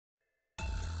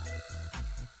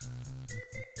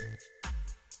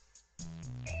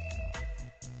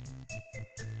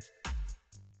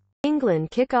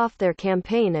England kick off their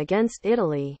campaign against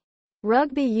Italy.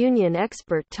 Rugby union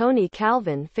expert Tony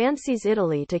Calvin fancies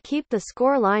Italy to keep the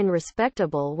scoreline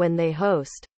respectable when they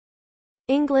host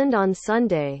England on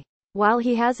Sunday. While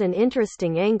he has an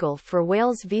interesting angle for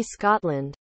Wales v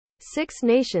Scotland, Six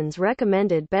Nations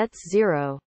recommended bets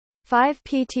 0.5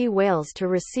 PT Wales to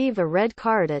receive a red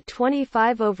card at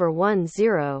 25/1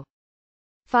 0.5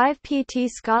 PT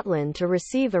Scotland to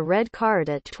receive a red card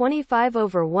at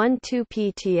 25/1 2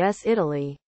 PTS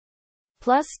Italy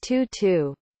plus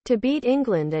 2-2 to beat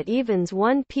England at evens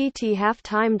 1 PT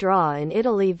half-time draw in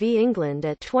Italy v England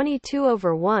at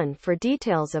 22/1 for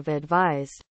details of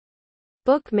advised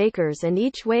bookmakers and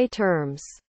each-way terms.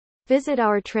 Visit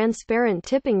our transparent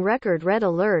tipping record Red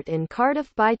Alert in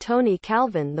Cardiff by Tony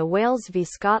Calvin. The Wales v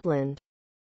Scotland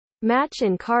match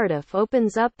in Cardiff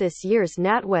opens up this year's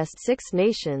NatWest Six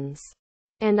Nations.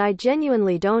 And I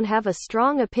genuinely don't have a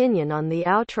strong opinion on the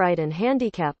outright and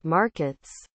handicap markets.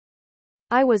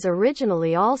 I was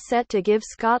originally all set to give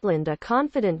Scotland a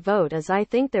confident vote as I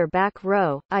think their back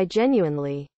row. I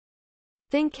genuinely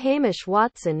think Hamish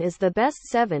Watson is the best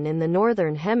 7 in the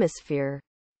Northern Hemisphere.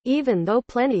 Even though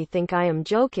plenty think I am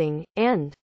joking,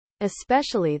 and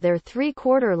especially their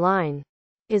three-quarter line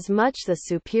is much the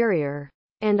superior.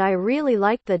 And I really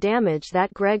like the damage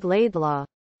that Greg Laidlaw,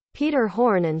 Peter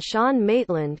Horne and Sean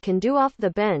Maitland can do off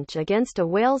the bench against a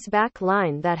Wales back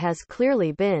line that has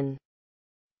clearly been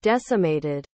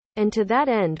decimated. And to that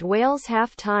end Wales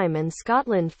half-time and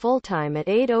Scotland full-time at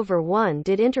 8/1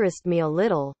 did interest me a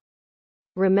little.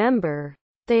 Remember,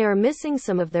 they are missing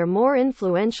some of their more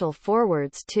influential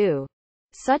forwards too,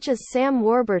 such as Sam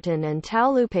Warburton and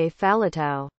Taulupe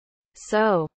Faletau.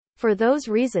 So, for those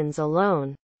reasons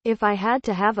alone, if I had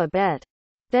to have a bet,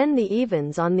 then the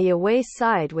evens on the away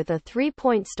side with a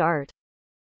 3-point start,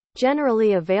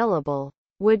 generally available,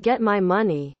 would get my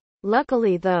money.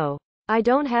 Luckily though, I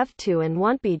don't have to and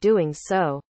won't be doing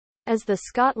so, as the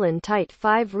Scotland tight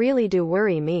 5 really do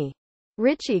worry me.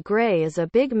 Richie Gray is a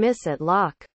big miss at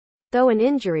lock, though an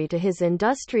injury to his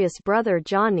industrious brother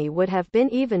Johnny would have been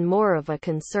even more of a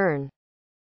concern.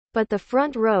 But the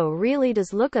front row really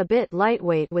does look a bit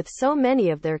lightweight with so many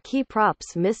of their key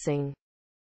props missing.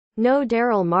 No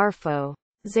Daryl Marfo,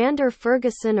 Xander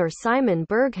Ferguson or Simon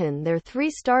Berghan, their 3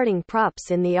 starting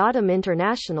props in the autumn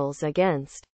internationals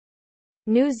against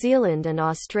New Zealand and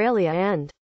Australia,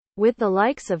 and with the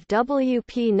likes of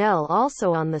WP Nel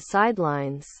also on the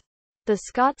sidelines, the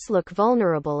Scots look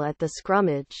vulnerable at the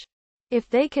scrummage. If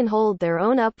they can hold their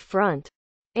own up front,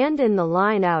 and in the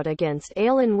line out against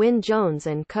Alan Wynne-Jones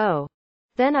and co.,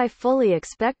 then I fully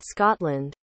expect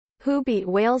Scotland, who beat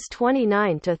Wales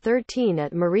 29-13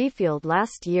 at Murrayfield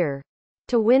last year,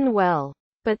 to win well.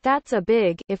 But that's a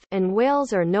big if, and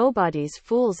Wales are nobody's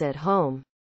fools at home,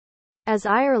 as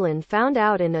Ireland found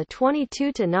out in a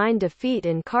 22-9 defeat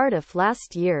in Cardiff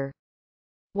last year.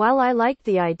 While I like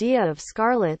the idea of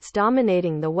Scarlets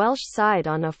dominating the Welsh side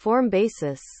on a form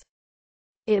basis,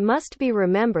 it must be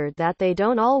remembered that they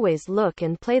don't always look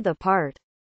and play the part.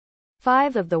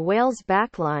 5 of the Wales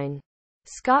backline,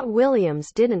 Scott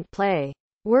Williams didn't play,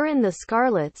 were in the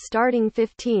Scarlets' starting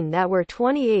 15 that were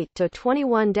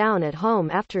 28-21 down at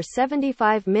home after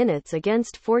 75 minutes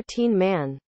against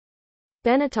 14-man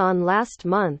Benetton last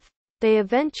month. They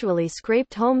eventually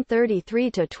scraped home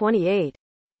 33-28,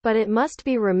 but it must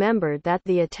be remembered that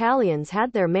the Italians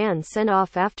had their man sent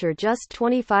off after just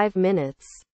 25 minutes.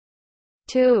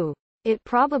 2. It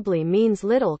probably means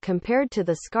little compared to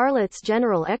the Scarlets'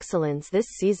 general excellence this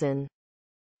season,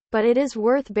 but it is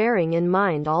worth bearing in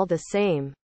mind all the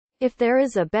same. If there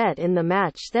is a bet in the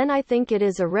match, then I think it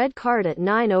is a red card at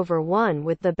 9/1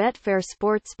 with the Betfair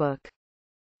Sportsbook.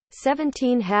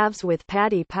 17 halves with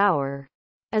Paddy Power,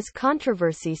 as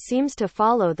controversy seems to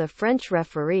follow the French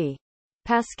referee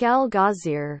Pascal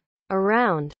Gazier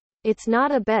around. It's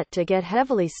not a bet to get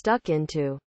heavily stuck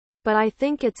into, but I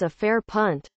think it's a fair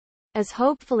punt, as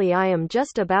hopefully I am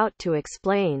just about to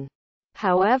explain.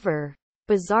 However,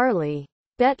 bizarrely,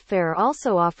 Betfair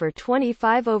also offer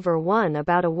 25/1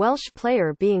 about a Welsh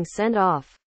player being sent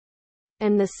off,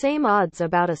 and the same odds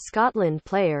about a Scotland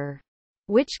player,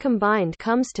 which combined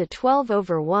comes to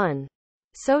 12/1.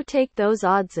 So take those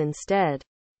odds instead.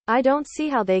 I don't see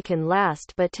how they can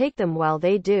last, but take them while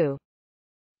they do.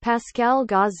 Pascal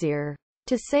Gazier.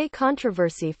 To say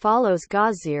controversy follows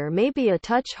Gazier may be a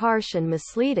touch harsh and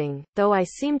misleading, though I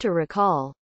seem to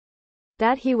recall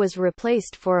that he was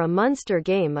replaced for a Munster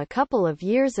game a couple of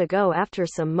years ago after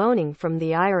some moaning from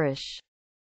the Irish.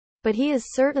 But he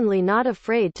is certainly not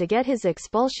afraid to get his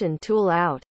expulsion tool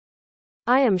out.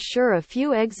 I am sure a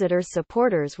few Exeter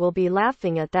supporters will be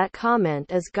laughing at that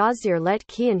comment as Gazier let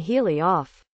Cian Healy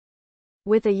off.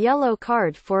 with a yellow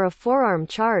card for a forearm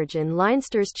charge in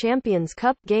Leinster's Champions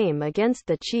Cup game against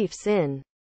the Chiefs in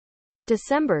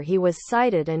December. He was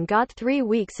cited and got 3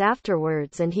 weeks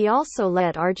afterwards, and he also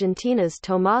let Argentina's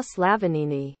Tomás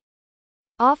Lavanini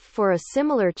off for a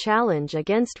similar challenge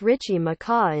against Richie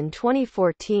McCaw in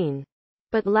 2014.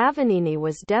 But Lavanini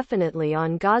was definitely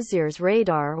on Gazier's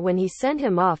radar when he sent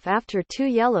him off after 2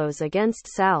 yellows against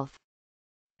South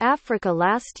Africa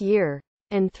last year.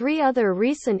 And 3 other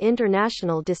recent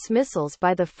international dismissals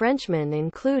by the Frenchman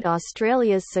include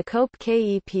Australia's Sekope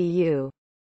Kepu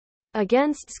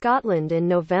against Scotland in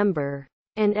November,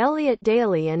 and Elliot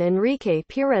Daly and Enrique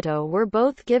Piretto were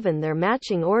both given their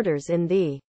matching orders in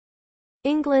the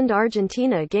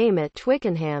England-Argentina game at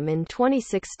Twickenham in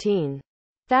 2016.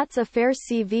 That's a fair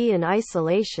CV in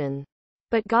isolation.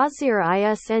 But Gazier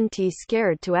isn't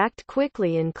scared to act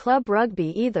quickly in club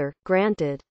rugby either,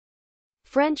 granted.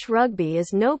 French rugby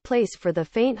is no place for the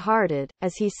faint-hearted,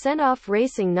 as he sent off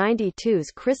Racing 92's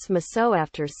Chris Massot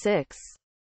after 6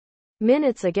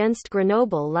 minutes against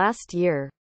Grenoble last year.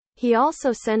 He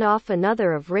also sent off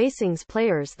another of Racing's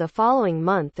players the following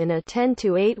month in a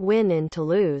 10-8 win in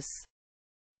Toulouse.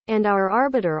 And our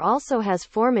arbiter also has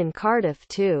form in Cardiff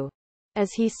too,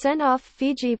 as he sent off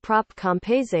Fiji prop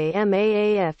Compese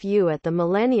Maafu at the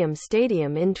Millennium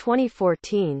Stadium in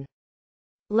 2014.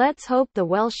 Let's hope the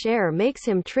Welsh air makes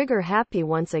him trigger-happy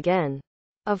once again.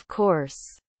 Of course,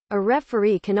 a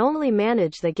referee can only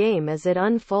manage the game as it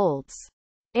unfolds.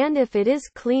 And if it is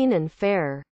clean and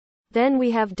fair, then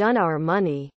we have done our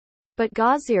money. But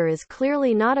Gazier is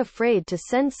clearly not afraid to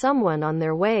send someone on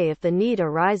their way if the need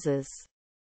arises.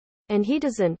 And he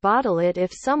doesn't bottle it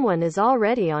if someone is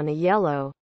already on a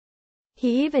yellow.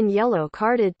 He even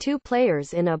yellow-carded 2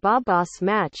 players in a Babas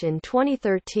match in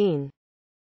 2013.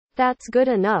 That's good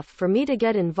enough for me to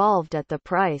get involved at the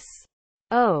price.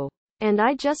 Oh, and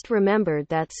I just remembered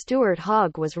that Stuart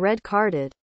Hogg was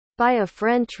red-carded by a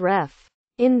French ref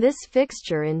in this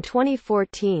fixture in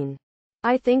 2014.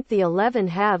 I think the 11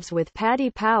 halves with Paddy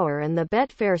Power and the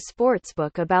Betfair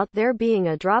Sportsbook about there being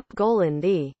a drop goal in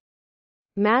the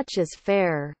match is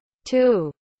fair,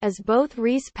 too, as both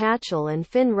Rhys Patchell and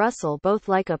Finn Russell both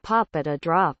like a pop at a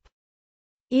drop.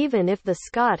 Even if the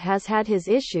Scot has had his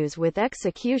issues with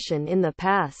execution in the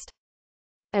past,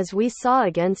 as we saw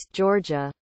against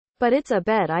Georgia. But it's a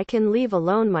bet I can leave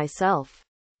alone myself.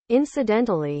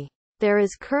 Incidentally, there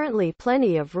is currently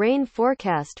plenty of rain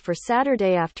forecast for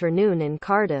Saturday afternoon in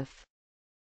Cardiff.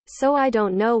 So I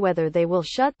don't know whether they will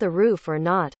shut the roof or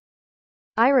not.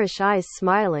 Irish eyes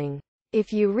smiling.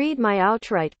 If you read my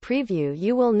outright preview,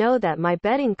 you will know that my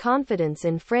betting confidence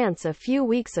in France a few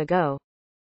weeks ago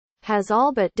has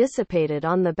all but dissipated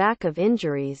on the back of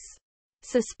injuries,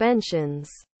 suspensions,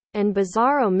 and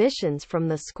bizarre omissions from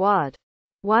the squad.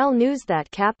 While news that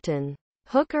captain,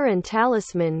 hooker and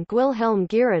talisman Guilherme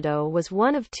Guirado was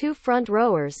one of 2 front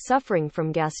rowers suffering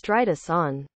from gastritis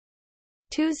on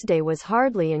Tuesday was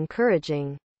hardly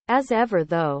encouraging. As ever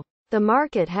though, the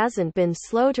market hasn't been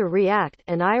slow to react,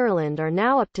 and Ireland are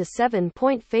now up to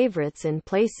 7-point favourites in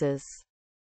places.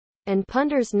 And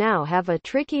punters now have a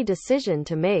tricky decision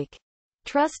to make.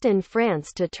 Trust in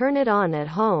France to turn it on at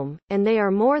home, and they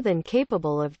are more than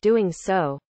capable of doing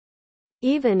so.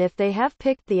 Even if they have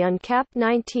picked the uncapped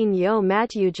 19-yo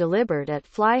Mathieu Jalibert at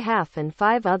fly half and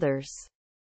 5 others,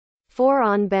 4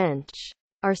 on bench,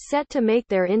 are set to make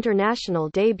their international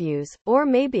debuts, or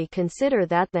maybe consider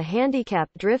that the handicap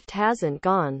drift hasn't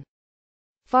gone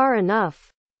far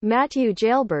enough. Mathieu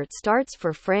Jalibert starts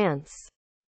for France.